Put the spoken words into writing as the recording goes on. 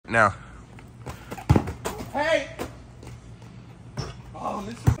now. Hey! Oh,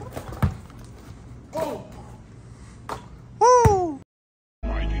 this is... Oh! Woo!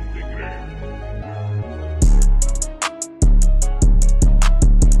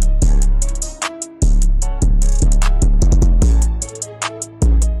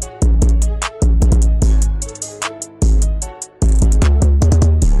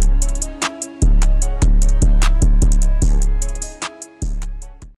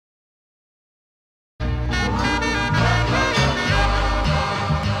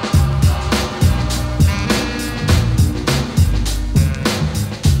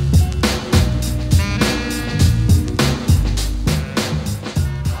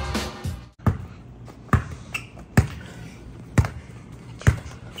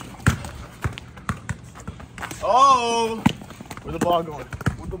 Oh! Where's the ball going?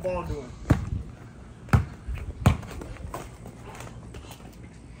 What's the ball doing?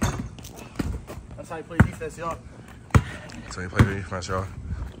 That's how you play defense, y'all. That's how you play defense, y'all.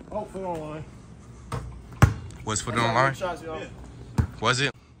 Oh, foot on line. Was foot on line? Shots, y'all. Was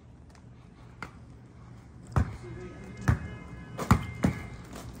it?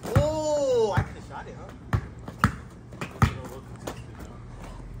 Oh, I could have shot it, huh?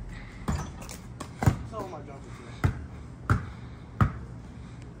 Oh my God.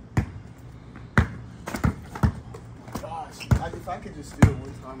 Gosh, if I could just steal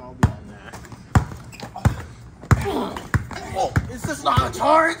one time, I'll be like, nah. Oh, is this not a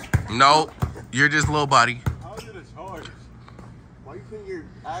charge? No, you're just little body. How is it a charge? Why are you putting your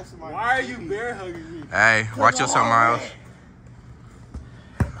ass in my... Why are you bear hugging me? Hey, watch yourself, Miles.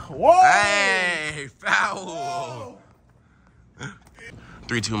 Whoa! Hey, foul.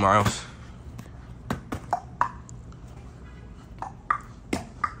 3-2, Miles.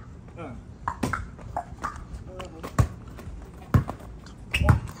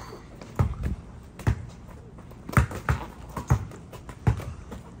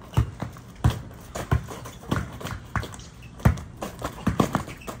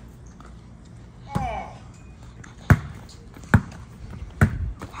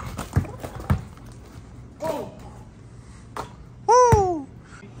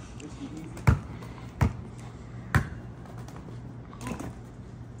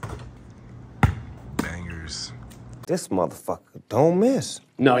 This motherfucker don't miss.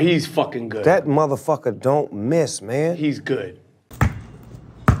 No, he's fucking good. That motherfucker don't miss, man. He's good. The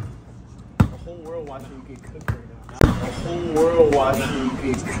whole world watching you get cooked right now. The whole world watching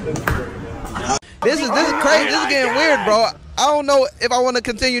you get cooked right now. This is crazy. This is getting weird, bro. I don't know if I want to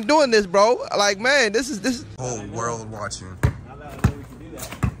continue doing this, bro. Like, man, this is. Whole world watching. Now that I know we can do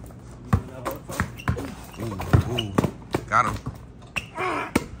that. Ooh, got him.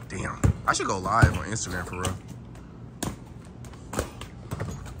 Damn, I should go live on Instagram for real.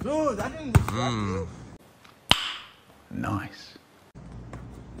 Dude, I didn't distract you. Nice.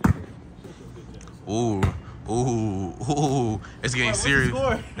 Ooh. It's getting serious.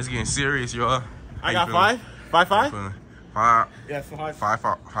 It's getting serious, y'all. I got 5? 5-5? 5. Yeah, 5.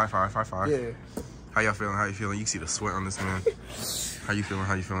 5. Yeah. How y'all feeling? How you feeling? You can see the sweat on this man. How you feeling?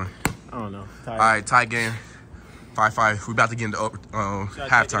 I don't know. Tired. All right, tie game. 5-5. We about to get into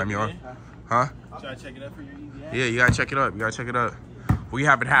halftime, y'all. Huh? Should I check it up for your easy ass? Yeah, you gotta check it up. We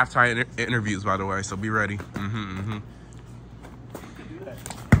having halftime interviews, by the way, so be ready. Ooh,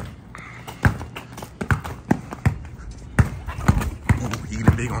 he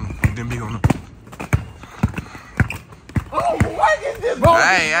getting big on him. Oh, what is this, bro?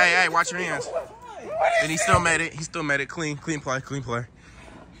 Hey, watch your hands. And he still made it. Clean play.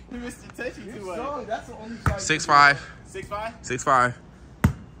 You missed your touchy too much. That's the only 6'5". 6'5"? 6'5".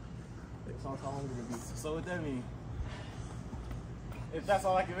 So what that mean? If that's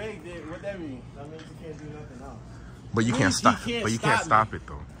all I can make, then what that mean? That means you can't do nothing else. But you can't stop. He But you can't stop it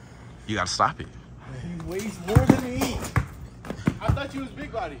though. You gotta stop it. He weighs more than me. I thought you was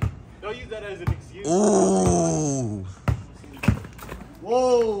big body. Don't use that as an excuse. Ooh.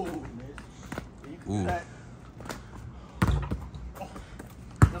 Whoa. You can do Ooh. that. Oh.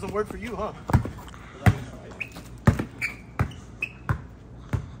 Doesn't work for you, huh?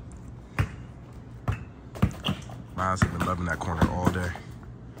 Miles has been loving that corner all day.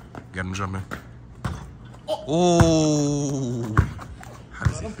 Get him jumping. Oh. How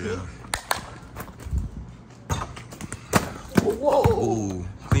does he feel? Whoa. Ooh.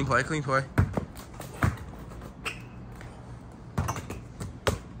 Clean play.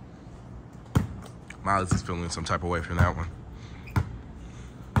 Miles is feeling some type of way from that one.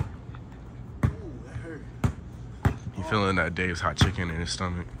 Ooh, that hurt. He feeling that Dave's hot chicken in his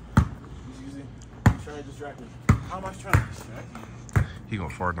stomach. He's trying to distract me. How am I trying to distract you? He gonna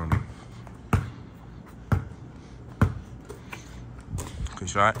fart on him. Good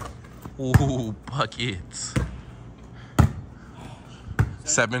shot. Ooh, buckets.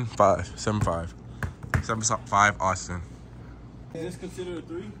 7-5. 7-5. 7-5, Austin. Is this considered a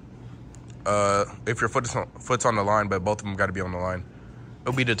 3? If your foot's on the line, but both of them got to be on the line.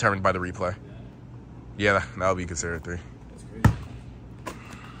 It'll be determined by the replay. Yeah, that'll be considered 3. That's crazy.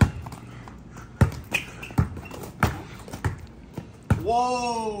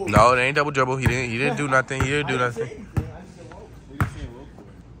 Whoa! No, it ain't double dribble. He didn't do nothing. He didn't do nothing.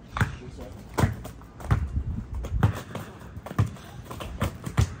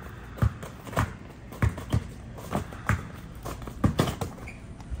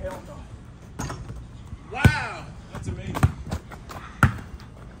 Wow! That's amazing.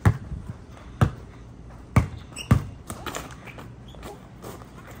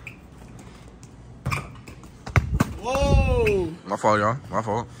 Whoa! My fault, y'all. My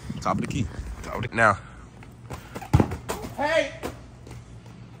fault. Top of the key. Top of the now. Hey!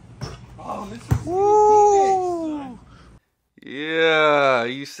 Oh, Mr. Woo! Yeah,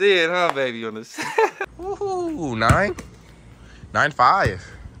 you see it, huh, baby, on the set. Woohoo! 9. 9-5.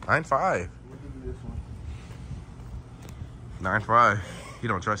 9-5. 9-5. He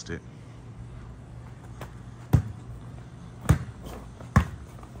don't trust it.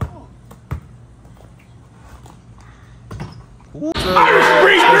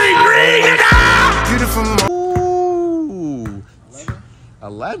 Ooh.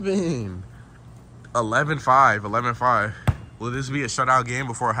 11. 11-5. 11-5. Will this be a shutout game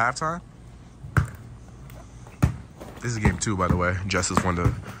before halftime? This is game 2, by the way. Justice won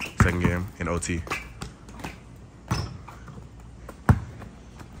the second game in OT.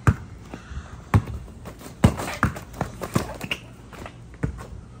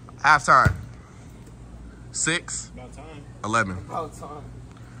 Halftime. 6. About time. 11. About time.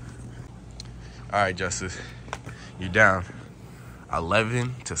 All right, Justice. You're down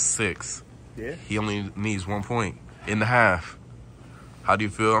 11-6. Yeah? He only needs 1 point in the half. How do you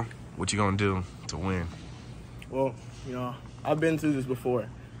feel? What you gonna do to win? Well, you know, I've been through this before.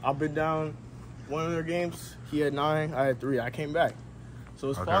 I've been down one of their games. He had 9, I had 3. I came back. So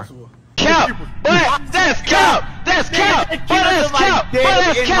it's possible. Cap! That's cap! That's cap! That's cap!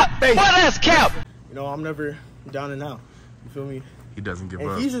 That's cap! That's cap! You know, I'm never down and out. You feel me? He doesn't give And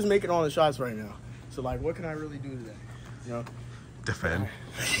up. he's just making all the shots right now. So, like, what can I really do today? You know? Defend.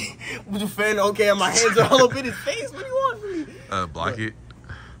 Defend, okay, my hands are all up in his face. What do you want from me? Block it.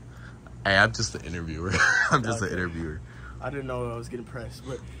 Hey, I'm just the interviewer. I'm just the interviewer. I didn't know I was getting pressed,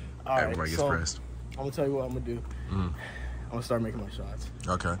 but all right, Everybody gets so pressed. I'm gonna tell you what I'm gonna do. I'm gonna start making my shots.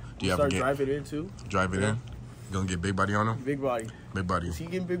 Okay. Do you have Start a game? driving in too. Drive it in. You gonna get big body on him? Big body. Big body. Is he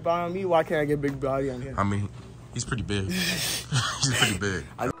getting big body on me? Why can't I get big body on him? I mean, he's pretty big. He's pretty big.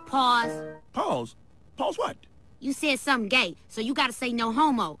 Pause. Pause. Pause what? You said something gay, so you gotta say no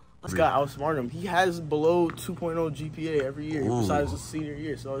homo. This guy outsmarted him. He has below 2.0 GPA every year, Ooh. besides his senior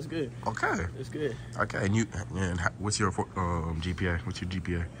year, so it's good. Okay. It's good. Okay. And what's your GPA? What's your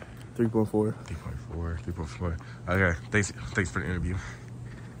GPA? 3.4. 3.4. 3.4. Okay. Thanks for the interview.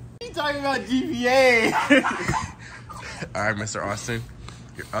 You talking about GPA? All right, Mr. Austin,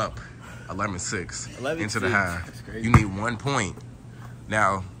 you're up 11-6 11-6. into the half. That's crazy. You need 1 point.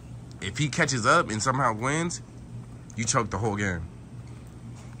 Now, if he catches up and somehow wins, you choke the whole game.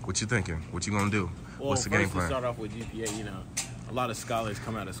 What you thinking? What you gonna do? Well, What's the game first to plan? start off with GPA, you know, a lot of scholars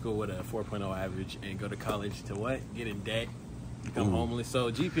come out of school with a 4.0 average and go to college to what? Get in debt, become homeless.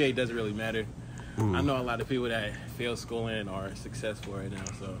 So GPA doesn't really matter. Ooh. I know a lot of people that fail schooling are successful right now,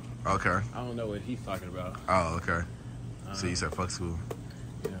 so Okay. I don't know what he's talking about. Oh, okay. So you said fuck school.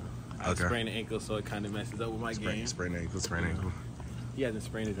 You know, I Okay. sprained an ankle, so it kind of messes up with my game. Sprain ankle. He hasn't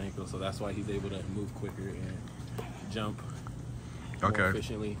sprained his ankle, so that's why he's able to move quicker and jump more Okay.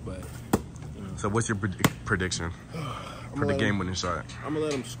 efficiently. But you know, So what's your prediction for the game-winning shot? I'm gonna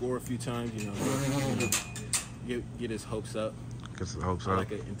let him score a few times. You know, get his hopes up. Guess I hope so. I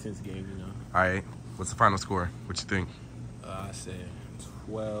like an intense game. You know. All right. What's the final score? What you think? I said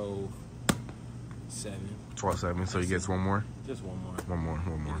 12-7. 12-7. So he gets one more. Just one more. One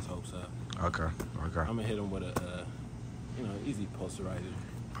more. Get his hopes up. Okay. I'm gonna hit him with a, easy posterizer.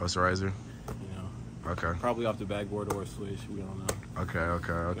 Posterizer. You know, Okay. probably off the backboard or a switch. We don't know. Okay. All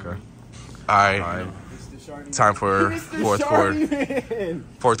right. Time for fourth quarter.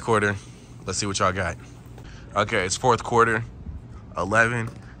 Fourth quarter. Let's see what y'all got. Okay, it's fourth quarter.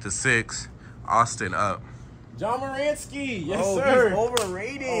 11-6. Austin up. John Moransky. Yes, Oh, sir. he's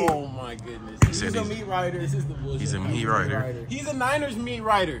overrated. Oh my goodness. He's a meat writer. This is the bullshit. He's a meat writer. He's a Niners meat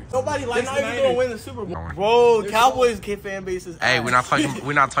writer. Nobody They're likes not the even Niners. gonna win the Super Bowl, No. bro. Cowboys fan base is. Hey, ass.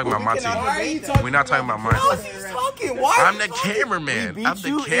 we're not talking about my cannot team. Why are you talking We're not talking about my How is team. he talking? Why? I'm are the you talking? cameraman. We I'm beat the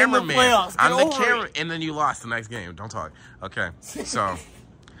you in the cameraman. playoffs. I'm Get the over camera, it. and then you lost the next game. Don't talk. Okay, so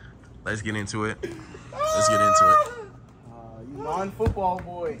let's get into it. Let's get into it. You non-football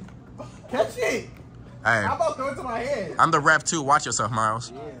boy. Catch it. Hey, How about throw it to my head? I'm the ref too. Watch yourself,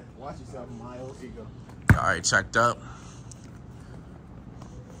 Miles. Yeah, watch yourself, Miles. Here you go. All right, checked up.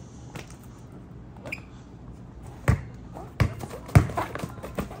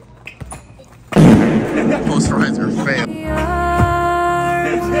 Posterizer fail.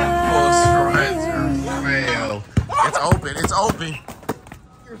 Posterizer fail. It's open. It's open.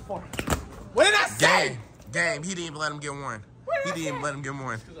 What did I say? Game. He didn't even let him get one. He didn't even let him get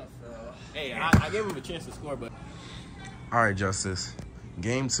one. Hey, I gave him a chance to score, but All right, Justice.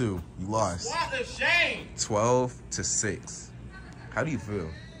 Game 2, you lost. what a shame. 12-6. How do you feel?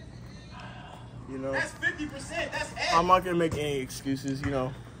 You know, 50%. That's it. I'm not gonna make any excuses. You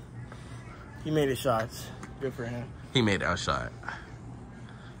know, he made his shots. Good for him. He made that shot.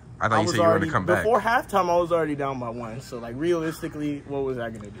 I thought you said you were going to come back. Before halftime, I was already down by 1. So, like, realistically, what was I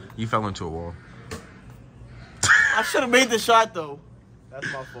gonna do? You fell into a wall. I should have made the shot though. That's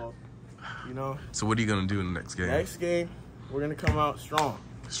my fault. You know. So what are you going to do in the next game? Next game, we're gonna come out strong.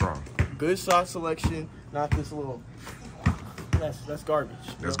 Strong. Good shot selection, not this little. That's garbage.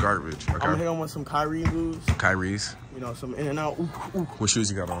 you That's know? garbage. I'm gonna hit Okay. him with some Kyrie moves. Kyrie's. You know, some in and out. Ooh, What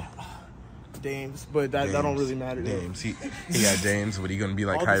shoes you got on? Dames, but that don't really matter. though. Dames. He got Dames. What are you going to be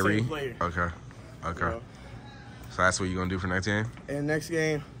like All the same Kyrie? player. Okay. You know? So that's what you're going to do for next game? And next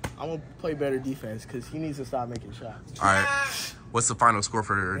game, I'm gonna play better defense because he needs to stop making shots. All right. What's the final score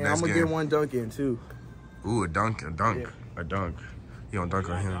for the And next I'm gonna game? get one dunk in too. Ooh, a dunk. Yeah. A dunk. You don't dunk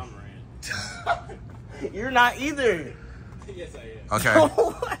on him. You're not either. Yes, I am.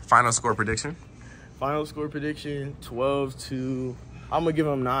 Okay. Final score prediction? Final score prediction: 12-2. I'm gonna give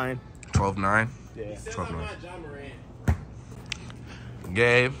him 9. 12-9. Yeah. Since 12-9. I'm not John Moran.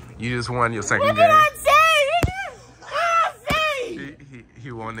 Gabe, you just won your second What game. did I say? What did I say?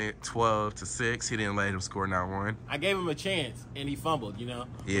 He won it 12-6. He didn't let him score not one. I gave him a chance, and he fumbled, you know?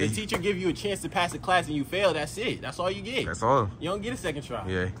 Yeah, When the he- teacher give you a chance to pass a class and you fail, that's it. That's all you get. That's all. You don't get a second try.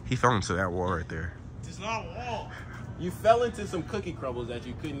 Yeah, he fell into that wall right there. It's not wall. You fell into some cookie crumbles that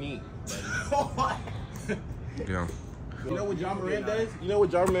you couldn't eat. Yeah. You know what John Moran does? You know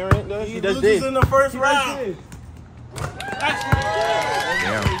what John Moran does? He does loses this. in the first He does round. this.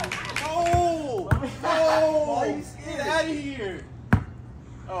 Yeah. No! No! Get out of here!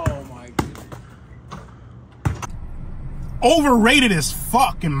 Oh my goodness. Overrated as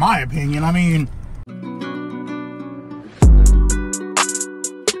fuck, in my opinion. I mean,